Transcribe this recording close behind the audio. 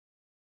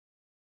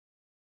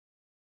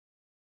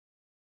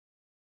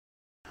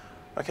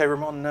Okay,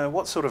 Ramon,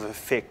 what sort of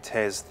effect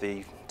has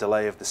the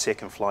delay of the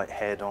second flight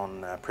had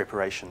on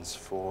preparations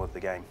for the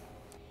game?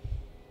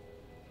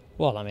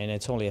 Well, I mean,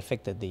 it's only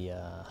affected the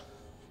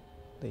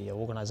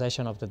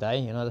organisation of the day.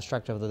 You know, the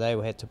structure of the day.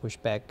 We had to push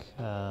back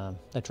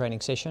the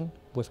training session.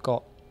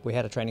 We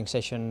had a training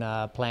session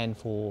planned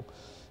for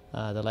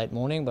the late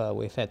morning, but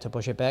we've had to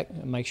push it back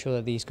and make sure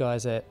that these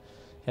guys that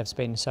have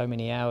spent so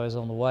many hours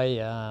on the way,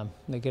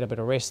 they get a bit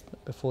of rest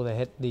before they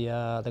hit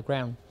the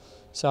ground.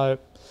 So,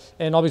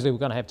 and obviously we're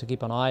going to have to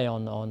keep an eye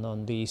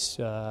on these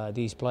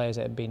players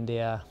that have been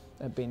there.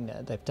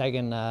 They've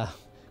taken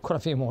quite a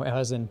few more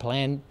hours than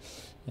planned,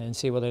 and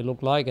see what they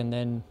look like. And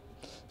then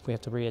if we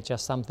have to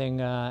readjust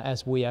something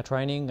as we are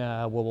training,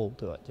 we'll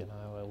do it. You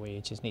know, we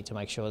just need to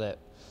make sure that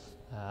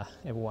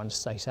everyone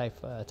stays safe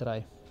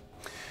today.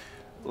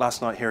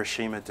 Last night,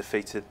 Hiroshima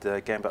defeated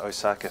Gamba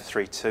Osaka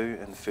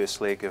 3-2 in the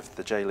first leg of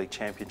the J-League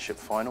Championship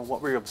final.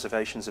 What were your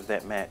observations of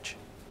that match?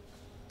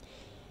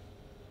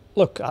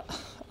 Look,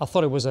 I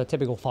thought it was a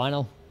typical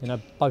final. You know,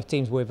 both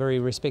teams were very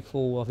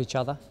respectful of each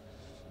other.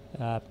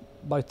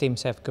 Both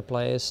teams have good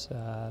players.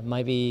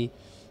 Maybe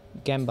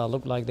Gamba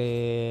looked like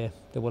they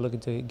were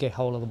looking to get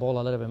hold of the ball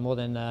a little bit more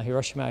than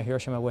Hiroshima.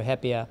 Hiroshima were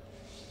happier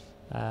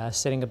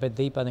sitting a bit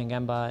deeper than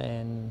Gamba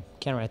and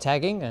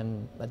counter-attacking,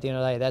 and at the end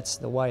of the day, that's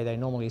the way they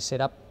normally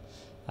set up.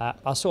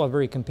 I saw a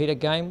very competitive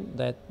game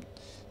that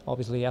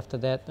obviously after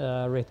that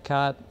red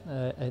card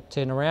it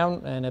turned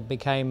around and it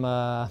became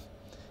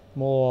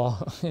more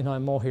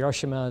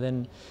Hiroshima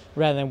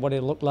rather than what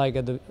it looked like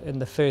in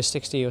the first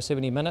 60 or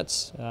 70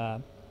 minutes.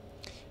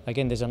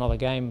 Again, there's another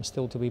game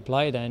still to be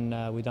played,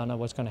 and we don't know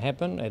what's going to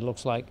happen. It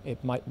looks like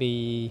it might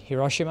be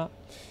Hiroshima,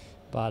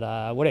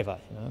 but whatever.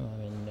 You know, I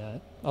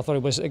mean, I thought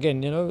it was,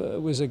 again, you know,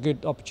 it was a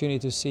good opportunity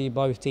to see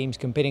both teams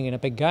competing in a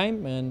big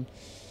game, and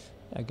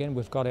again,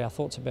 we've got our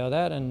thoughts about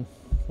that, and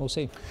we'll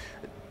see.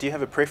 Do you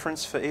have a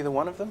preference for either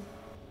one of them?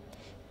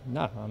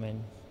 No, I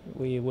mean,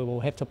 we will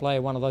have to play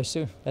one of those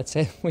two. That's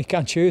it. We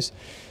can't choose,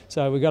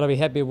 so we've got to be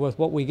happy with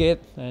what we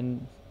get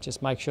and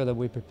just make sure that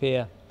we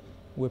prepare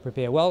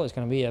well. It's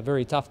going to be a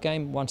very tough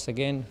game once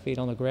again, feet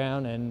on the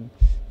ground, and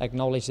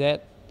acknowledge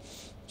that.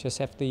 Just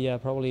have the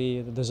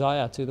probably the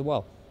desire to do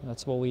well.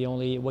 That's what we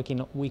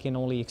can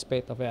only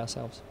expect of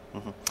ourselves.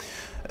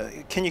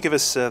 Mm-hmm. Can you give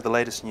us the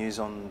latest news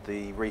on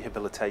the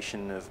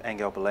rehabilitation of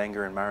Angel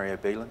Belanga and Mario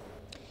Beelan?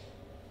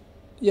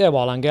 Yeah,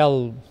 well,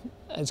 Angel,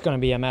 it's going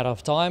to be a matter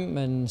of time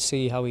and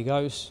see how he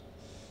goes.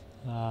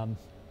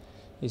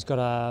 He's got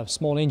a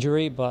small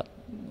injury, but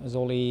it was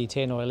only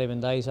 10 or 11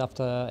 days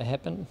after it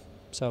happened,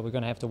 so we're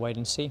going to have to wait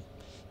and see.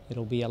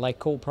 It'll be a late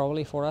call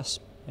probably for us.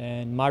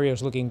 And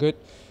Mario's looking good.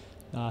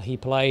 He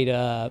played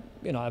a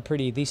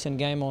pretty decent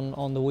game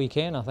on the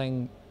weekend. I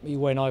think he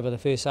went over the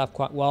first half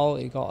quite well.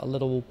 He got a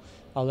little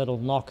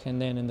knock,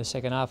 and then in the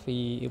second half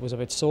he was a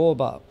bit sore.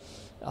 But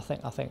I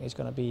think it's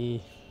going to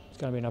be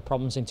no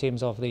problems in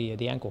terms of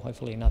the ankle.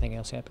 Hopefully nothing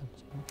else happens.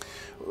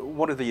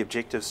 What are the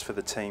objectives for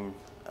the team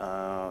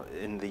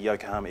in the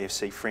Yokohama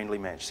FC friendly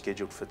match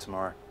scheduled for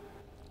tomorrow?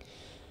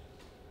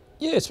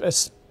 Yeah,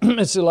 it's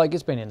like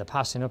it's been in the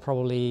past. You know,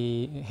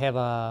 probably have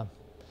a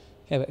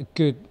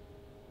good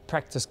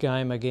practice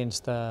game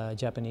against the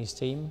Japanese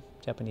team.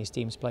 Japanese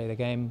teams play the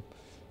game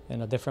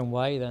in a different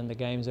way than the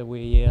games that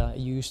we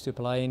used to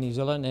play in New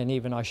Zealand and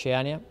even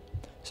Oceania.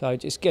 So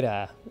just get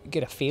a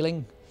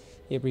feeling.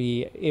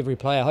 Every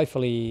player,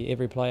 hopefully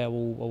every player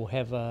will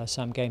have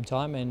some game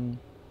time and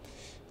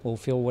will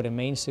feel what it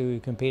means to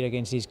compete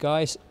against these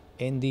guys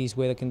in these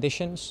weather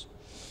conditions.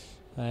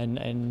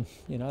 And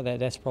you know,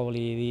 that's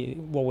probably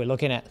what we're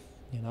looking at.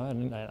 You know,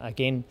 and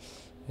again,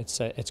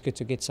 it's good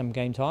to get some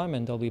game time,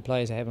 and there'll be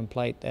players that haven't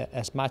played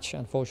as much,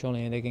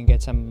 unfortunately, and they can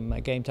get some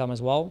game time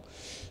as well.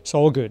 So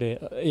all good.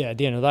 Yeah, at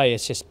the end of the day,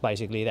 it's just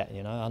basically that.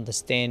 You know,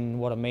 understand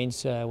what it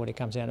means when it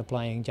comes down to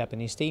playing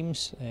Japanese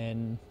teams,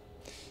 and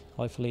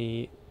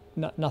hopefully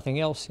nothing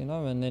else. You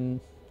know, and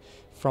then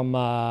from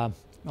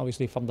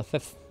obviously from the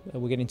 5th,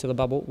 we get into the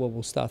bubble where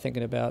we'll start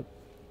thinking about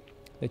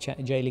the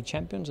J-League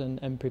champions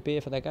and prepare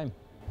for that game.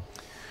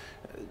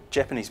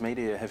 Japanese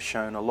media have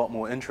shown a lot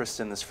more interest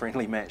in this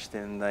friendly match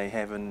than they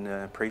have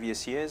in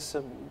previous years.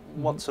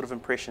 What sort of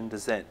impression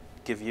does that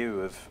give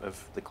you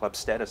of the club's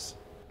status?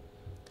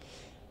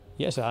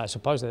 Yes, I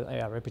suppose that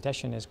our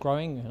reputation is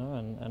growing, you know,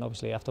 and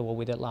obviously after what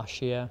we did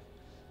last year,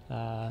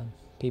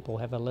 people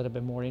have a little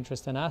bit more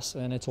interest in us,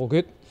 and it's all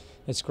good.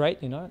 It's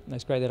great, you know.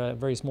 It's great that a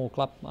very small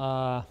club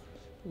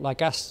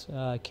like us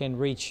can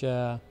reach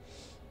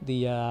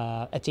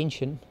the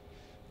attention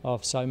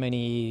of so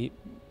many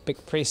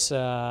big press,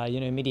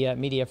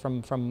 media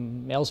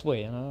from elsewhere.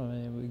 You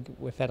know,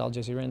 we've had Al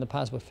Jazeera in the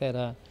past. We've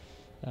had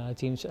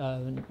teams,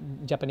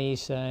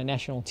 Japanese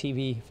national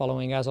TV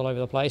following us all over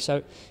the place.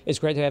 So it's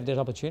great to have that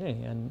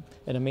opportunity, and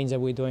it means that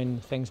we're doing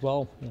things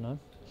well. You know.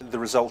 The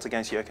result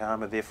against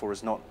Yokohama, therefore,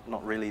 is not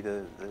really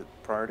the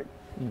priority?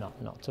 No,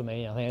 not to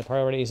me. I think the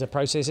priority is the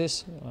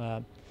processes.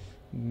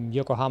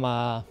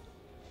 Yokohama,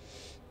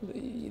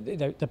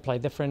 they play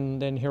different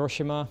than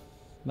Hiroshima.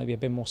 Maybe a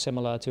bit more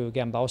similar to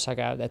Gamba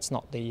Osaka. That's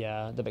not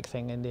the big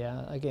thing in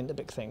there. Again, the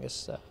big thing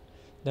is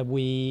that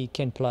we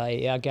can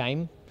play our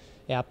game,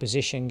 our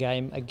position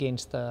game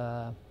against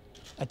a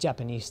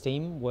Japanese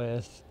team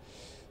with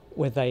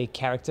their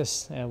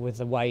characters, with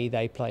the way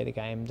they play the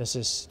game. This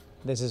is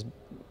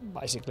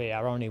basically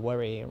our only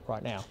worry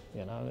right now.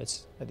 You know,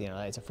 it's at the end of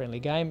the day, it's a friendly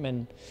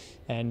game,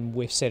 and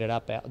we've set it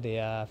up out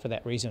there for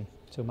that reason,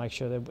 to make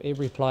sure that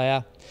every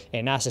player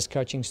and us as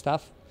coaching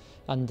staff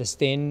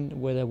understand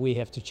whether we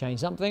have to change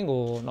something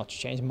or not to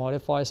change,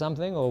 modify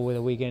something, or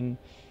whether we can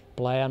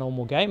play our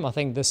normal game. I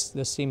think this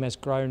team has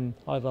grown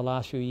over the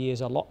last few years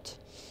a lot,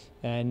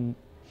 and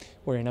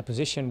we're in a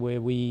position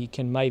where we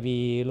can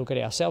maybe look at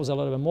ourselves a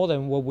little bit more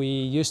than what we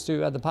used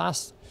to at the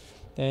past,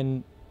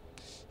 and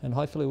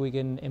hopefully we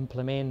can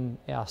implement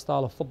our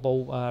style of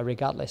football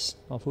regardless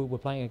of who we're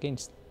playing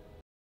against.